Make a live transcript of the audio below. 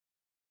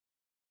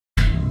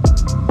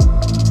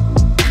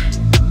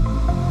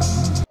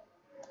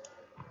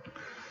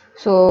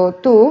So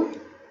 2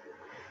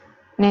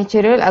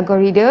 natural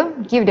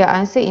algorithm give the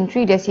answer in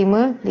 3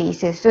 decimal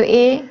places. So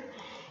A,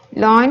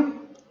 ln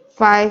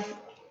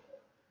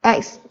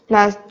 5x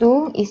plus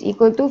 2 is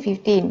equal to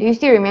 15. Do you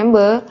still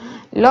remember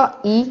log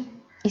E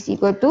is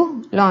equal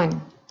to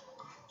ln?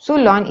 So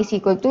ln is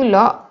equal to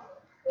log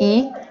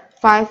E,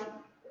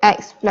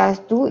 5x plus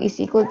 2 is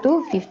equal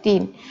to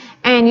 15.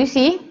 And you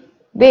see,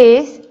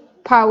 base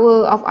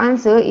power of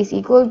answer is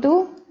equal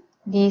to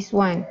this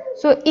one.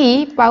 So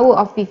E power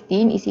of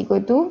 15 is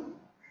equal to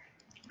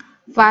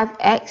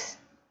 5x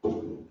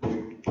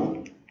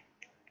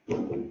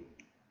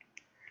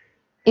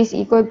is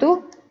equal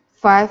to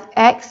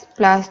 5x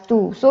plus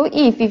 2. So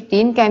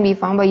E15 can be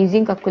found by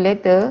using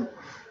calculator.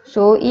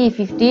 So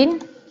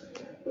E15,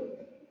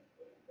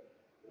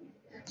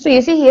 so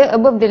you see here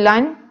above the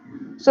line,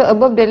 so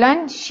above the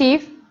line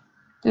shift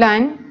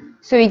line,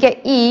 so we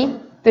get E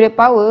to the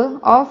power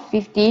of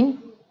 15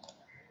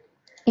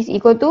 is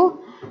equal to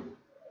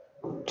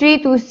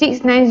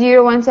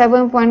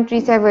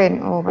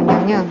 3269017.37. Oh,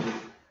 panjangnya.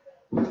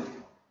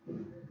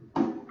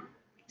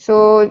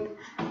 So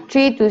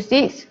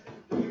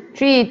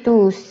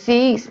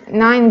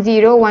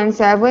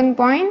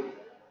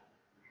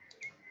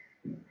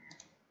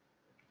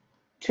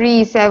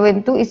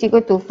 3269017.372 is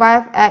equal to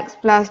 5x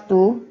plus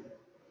 2.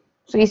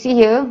 So you see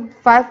here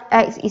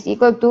 5x is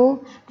equal to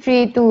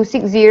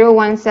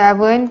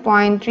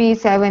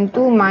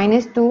 3269017.372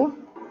 minus 2,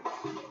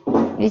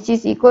 which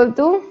is equal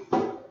to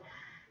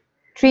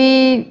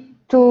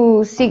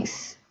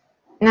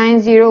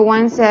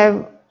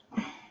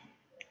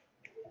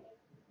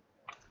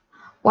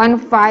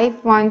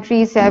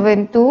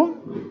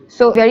 3269017.15.372.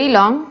 So very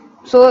long.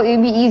 So it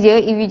will be easier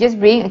if we just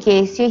bring,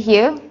 okay, see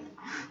here.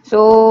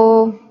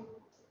 So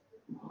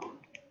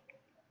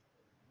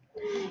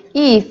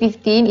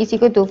E15 is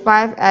equal to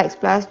 5x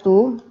plus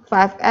 2.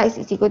 5x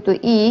is equal to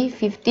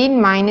E15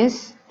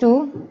 minus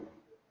 2.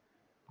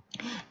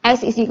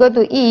 X is equal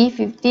to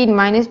E15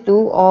 minus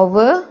 2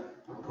 over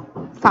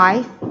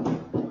 5.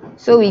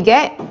 So we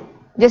get,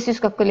 just use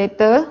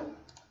calculator.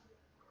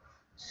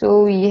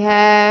 So we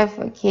have,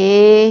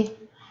 okay,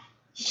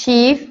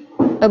 shift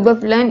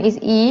above line is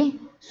E.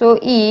 So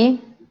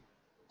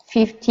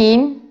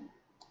E15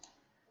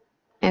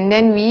 and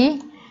then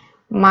we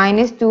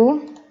minus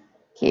 2.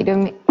 Okay,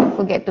 don't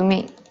forget to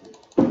make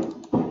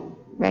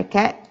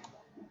bracket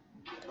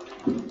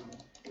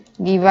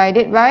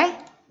divided by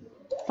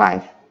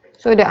 5.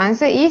 So the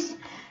answer is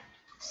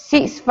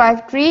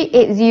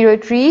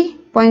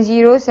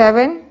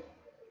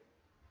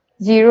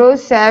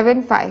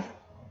 653,803.07075.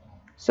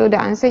 So the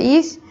answer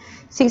is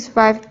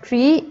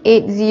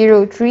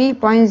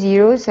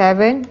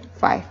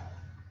 653,803.075.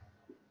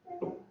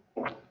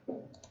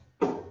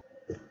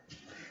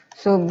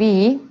 So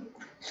B,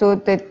 so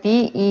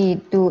 30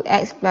 into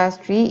x plus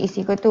 3 is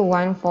equal to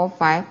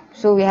 145.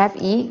 So we have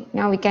E.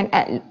 Now we can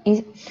add.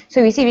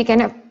 So we see we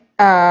cannot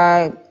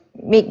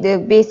make the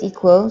base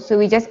equal. So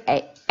we just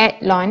add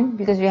ln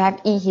because we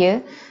have E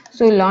here.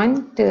 So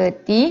ln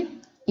 30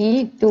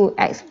 E to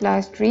x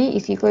plus 3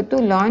 is equal to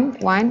ln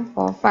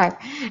 145.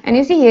 And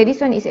you see here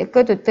this one is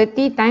equal to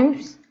 30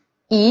 times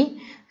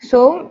E.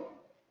 So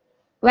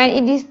when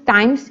it is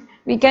times,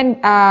 we can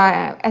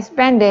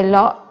expand the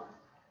log.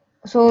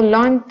 So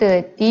ln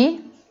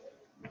 30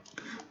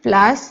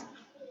 plus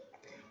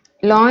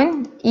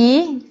ln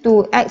E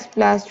to x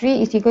plus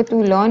 3 is equal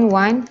to ln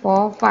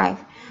 145.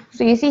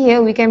 So you see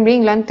here we can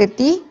bring ln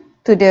 30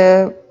 to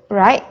the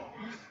right.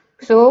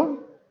 So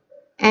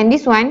and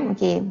this one,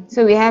 okay,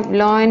 so we have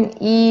ln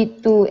E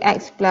to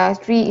x plus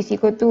 3 is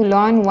equal to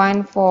ln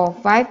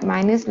 145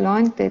 minus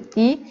ln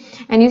 30.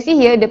 And you see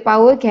here the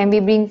power can be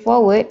bring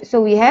forward.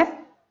 So we have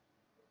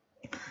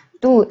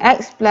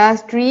 2x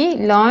plus 3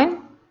 ln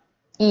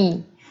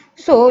E.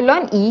 So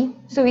ln E,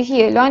 so we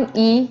here ln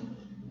E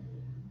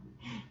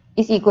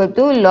is equal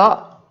to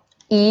log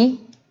E.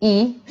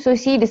 So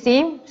see the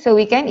same, so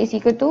we can is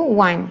equal to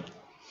 1.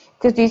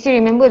 Because you see,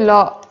 remember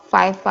log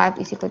 5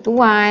 is equal to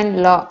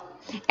 1, log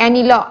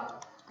any log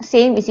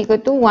same is equal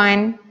to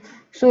 1.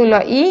 So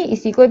log E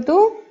is equal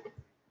to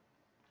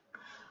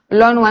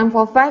ln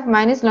 145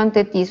 minus ln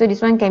 30. So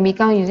this one can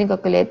become using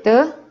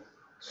calculator.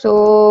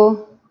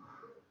 So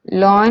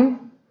ln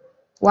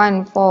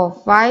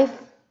 145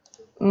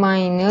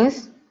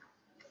 minus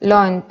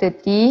ln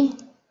 30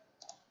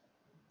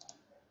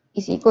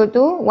 is equal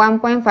to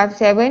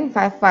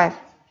 1.5755.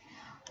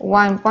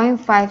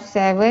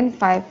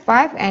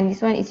 1.5755 and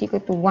this one is equal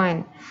to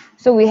 1.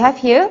 So we have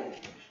here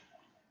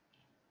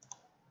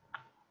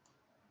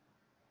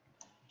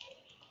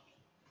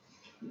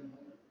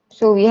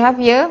So we have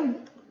here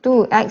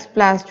 2x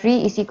plus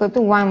 3 is equal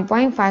to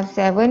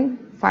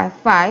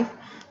 1.5755.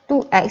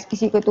 2x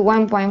is equal to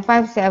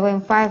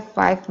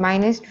 1.5755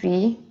 minus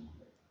 3.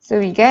 So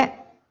we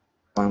get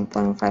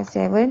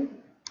 1.5755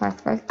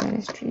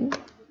 minus 3.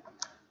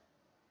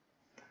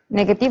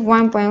 Negative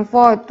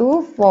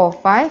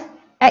 1.4245.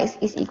 X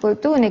is equal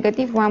to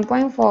negative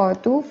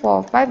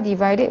 1.4245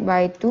 divided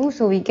by 2.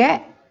 So we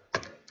get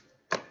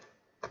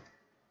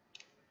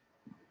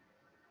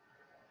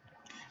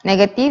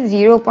negative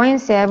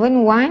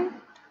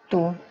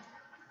 0.712.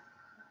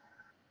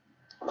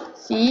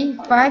 C,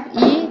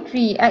 5e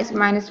 3x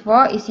minus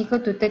 4 is equal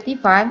to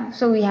 35.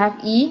 So we have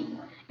e,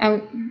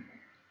 and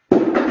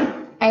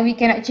we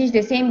cannot change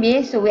the same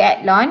base, so we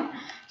add ln.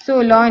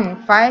 So ln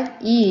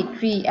 5e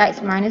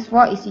 3x minus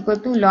 4 is equal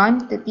to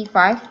ln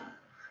 35.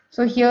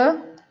 So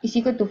here is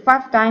equal to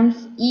 5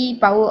 times e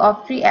power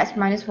of 3x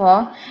minus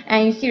 4.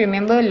 And you see,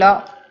 remember,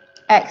 log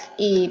x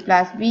a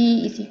plus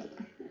b is equal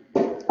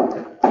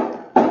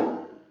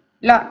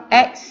log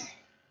x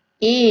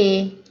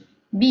a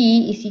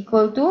b is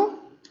equal to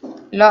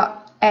log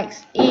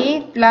x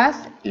a plus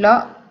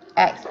log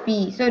x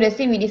b. So the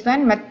same with this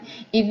one.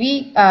 If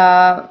we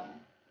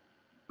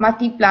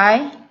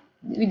multiply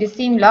with the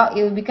same log,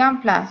 it will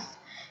become plus.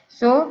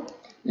 So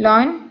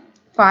ln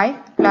 5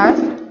 plus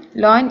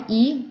ln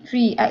e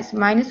 3x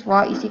minus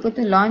 4 is equal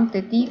to ln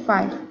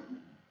 35.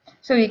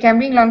 So we can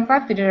bring ln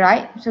 5 to the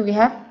right. So we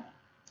have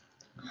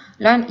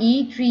ln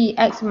e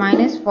 3x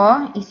minus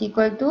 4 is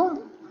equal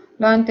to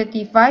ln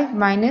 35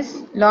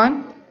 minus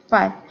ln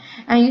 5.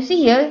 And you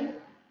see here,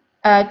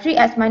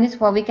 3x minus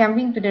 4 we can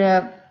bring to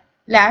the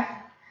left.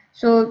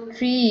 So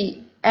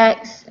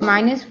 3x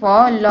minus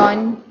 4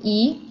 ln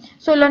e.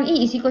 So ln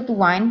e is equal to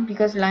 1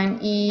 because ln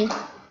e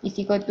is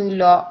equal to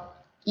log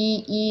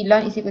e.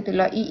 Ln is equal to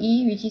log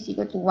e, which is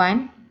equal to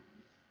 1.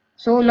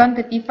 So ln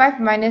 35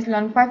 minus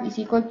ln 5 is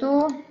equal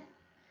to,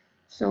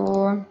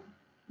 so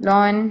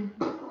ln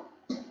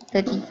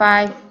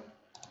 35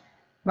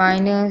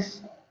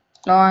 minus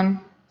ln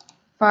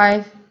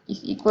 5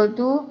 is equal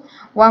to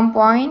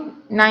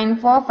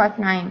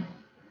 1.9459.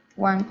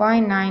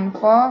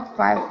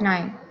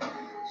 1.9459.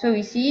 So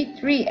we see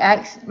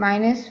 3x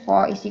minus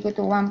 4 is equal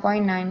to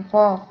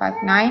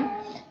 1.9459.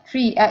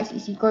 3x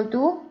is equal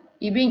to,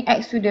 we bring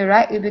x to the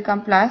right, it will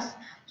become plus.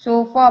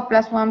 So 4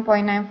 plus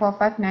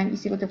 1.9459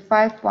 is equal to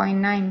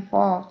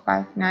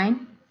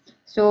 5.9459.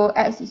 So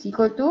x is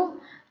equal to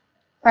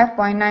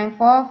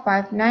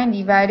 5.9459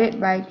 divided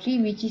by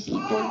 3, which is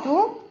equal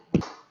to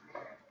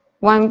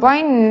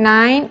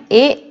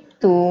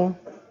 1.982.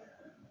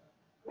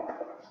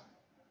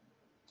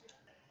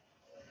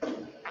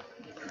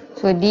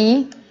 So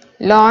D,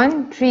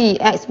 ln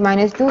 3x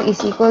minus 2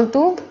 is equal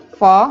to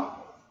 4.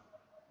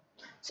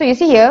 So you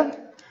see here,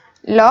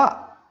 log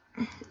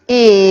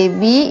a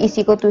b is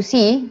equal to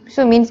c.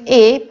 So means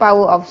a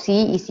power of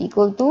c is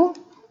equal to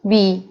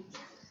b.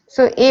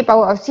 So a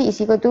power of c is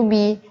equal to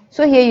b.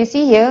 So here you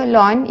see here,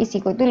 ln is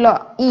equal to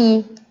log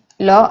e.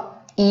 Log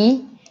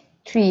e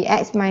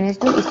 3x minus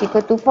 2 is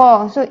equal to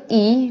 4. So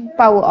e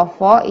power of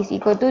 4 is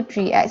equal to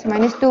 3x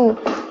minus 2.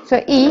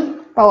 So e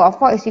power of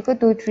 4 is equal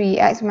to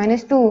 3x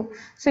minus 2.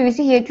 So we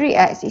see here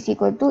 3x is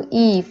equal to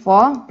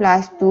e4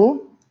 plus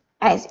 2.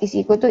 X is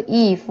equal to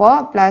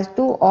e4 plus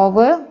 2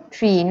 over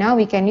 3. Now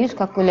we can use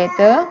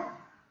calculator.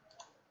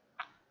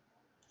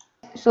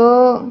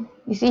 So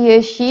you see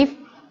here, shift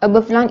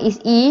above ln is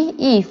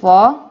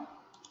e4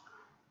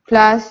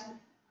 plus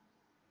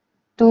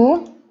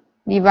 2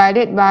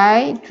 divided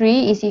by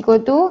 3 is equal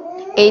to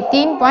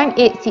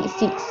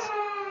 18.866.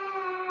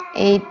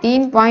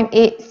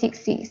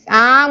 18.866.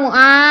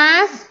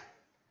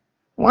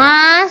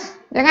 Muaz,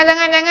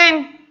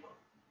 jangan.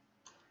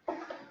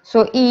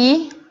 So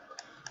E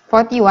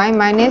 41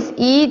 minus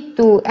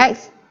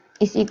E2x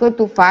is equal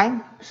to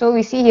 5. So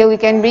we see here we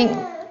can bring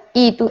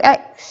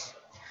E2x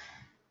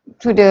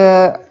to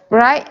the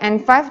right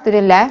and 5 to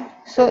the left.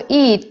 So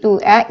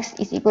E2x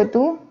is equal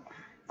to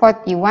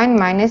 41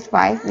 minus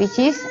 5, which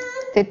is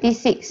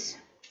 36.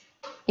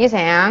 Yes,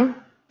 sayang.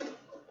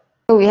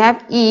 So we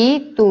have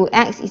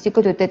E2x is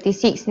equal to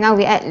 36. Now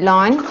we add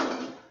ln,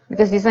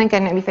 because this one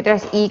cannot be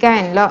factorized E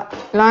kan.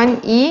 Ln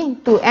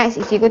E2x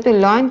is equal to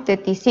ln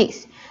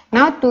 36.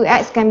 Now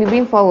 2x can be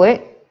bring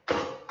forward.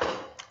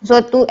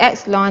 So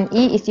 2x ln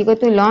E is equal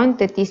to ln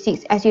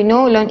 36. As you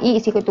know, ln E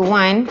is equal to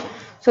 1.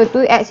 So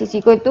 2x is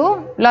equal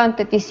to ln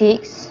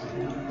 36.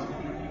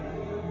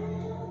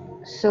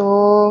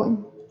 So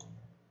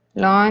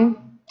ln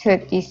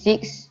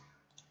 36,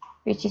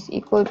 which is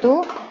equal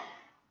to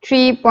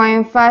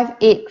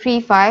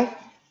 3.5835.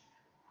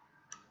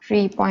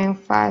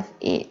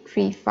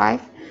 3.5835.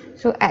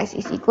 So x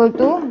is equal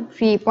to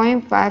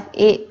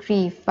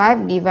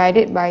 3.5835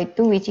 divided by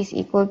 2, which is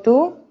equal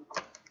to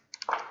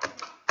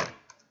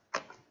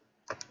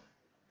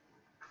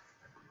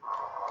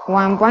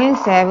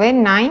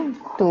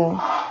 1.792.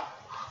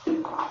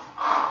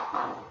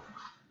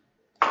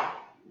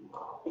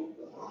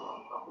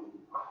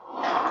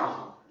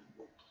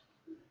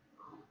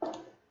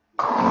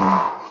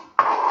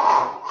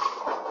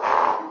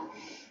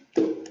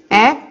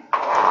 F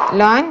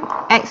ln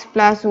x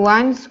plus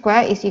 1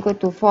 square is equal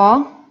to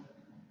 4.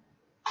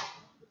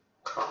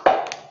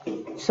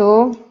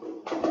 So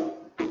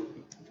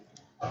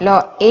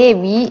log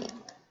AB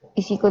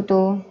is equal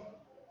to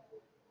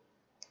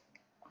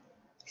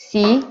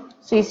C.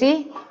 So you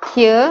see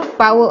here,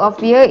 power of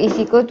here is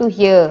equal to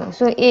here.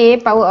 So A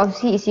power of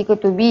C is equal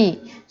to B.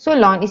 So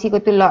ln is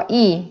equal to log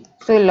E.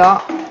 So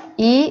log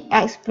E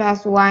x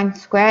plus 1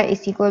 square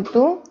is equal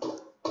to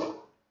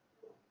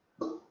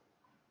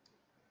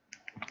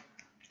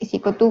is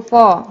equal to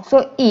 4.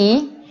 So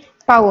E,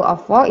 power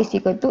of 4 is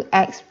equal to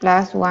x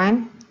plus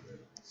 1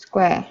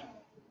 square.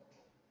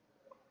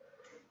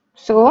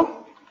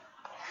 So,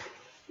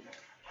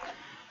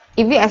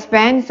 if we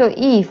expand, so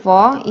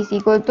E4 is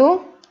equal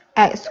to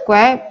x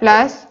square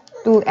plus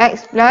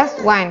 2x plus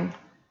 1.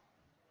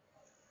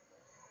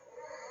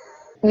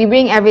 We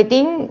bring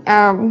everything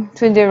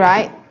to the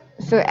right.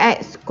 So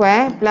x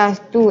square plus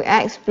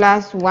 2x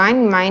plus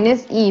 1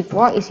 minus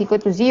E4 is equal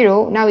to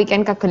 0. Now we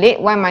can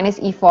calculate 1 minus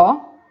E4.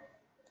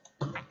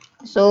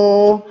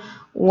 So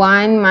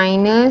 1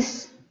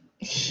 minus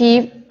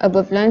shift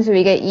above learn, so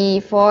we get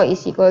E4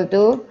 is equal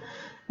to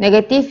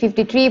negative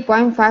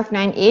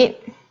 53.598.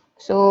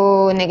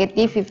 So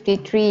negative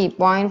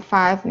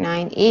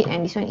 53.598,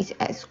 and this one is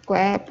x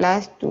square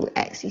plus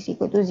 2x is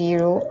equal to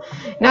 0.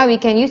 Now we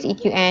can use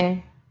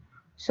EQN.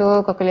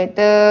 So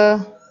calculator,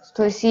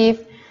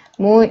 explosive,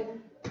 mode.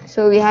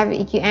 So we have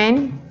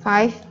EQN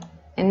 5,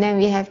 and then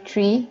we have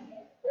 3.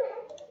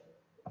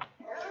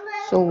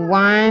 So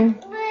 1,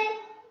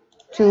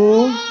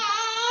 2.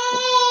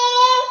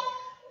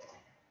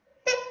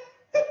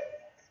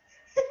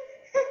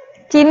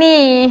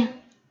 Sini.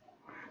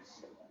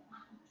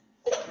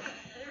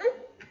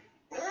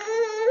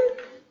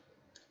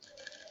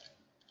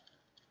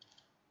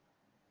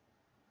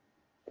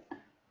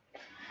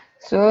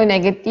 So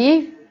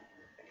negative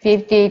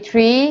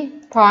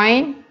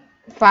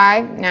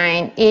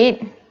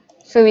 53.598.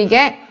 So we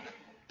get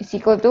is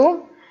equal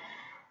to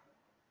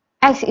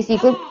x is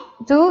equal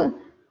to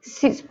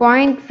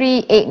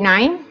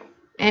 6.389,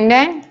 and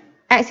then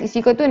x is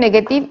equal to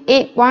negative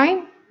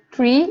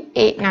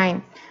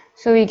 8.389.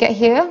 So we get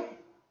here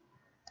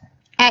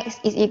x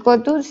is equal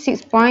to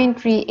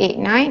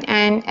 6.389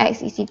 and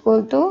x is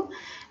equal to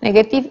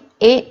negative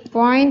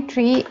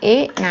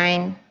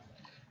 8.389.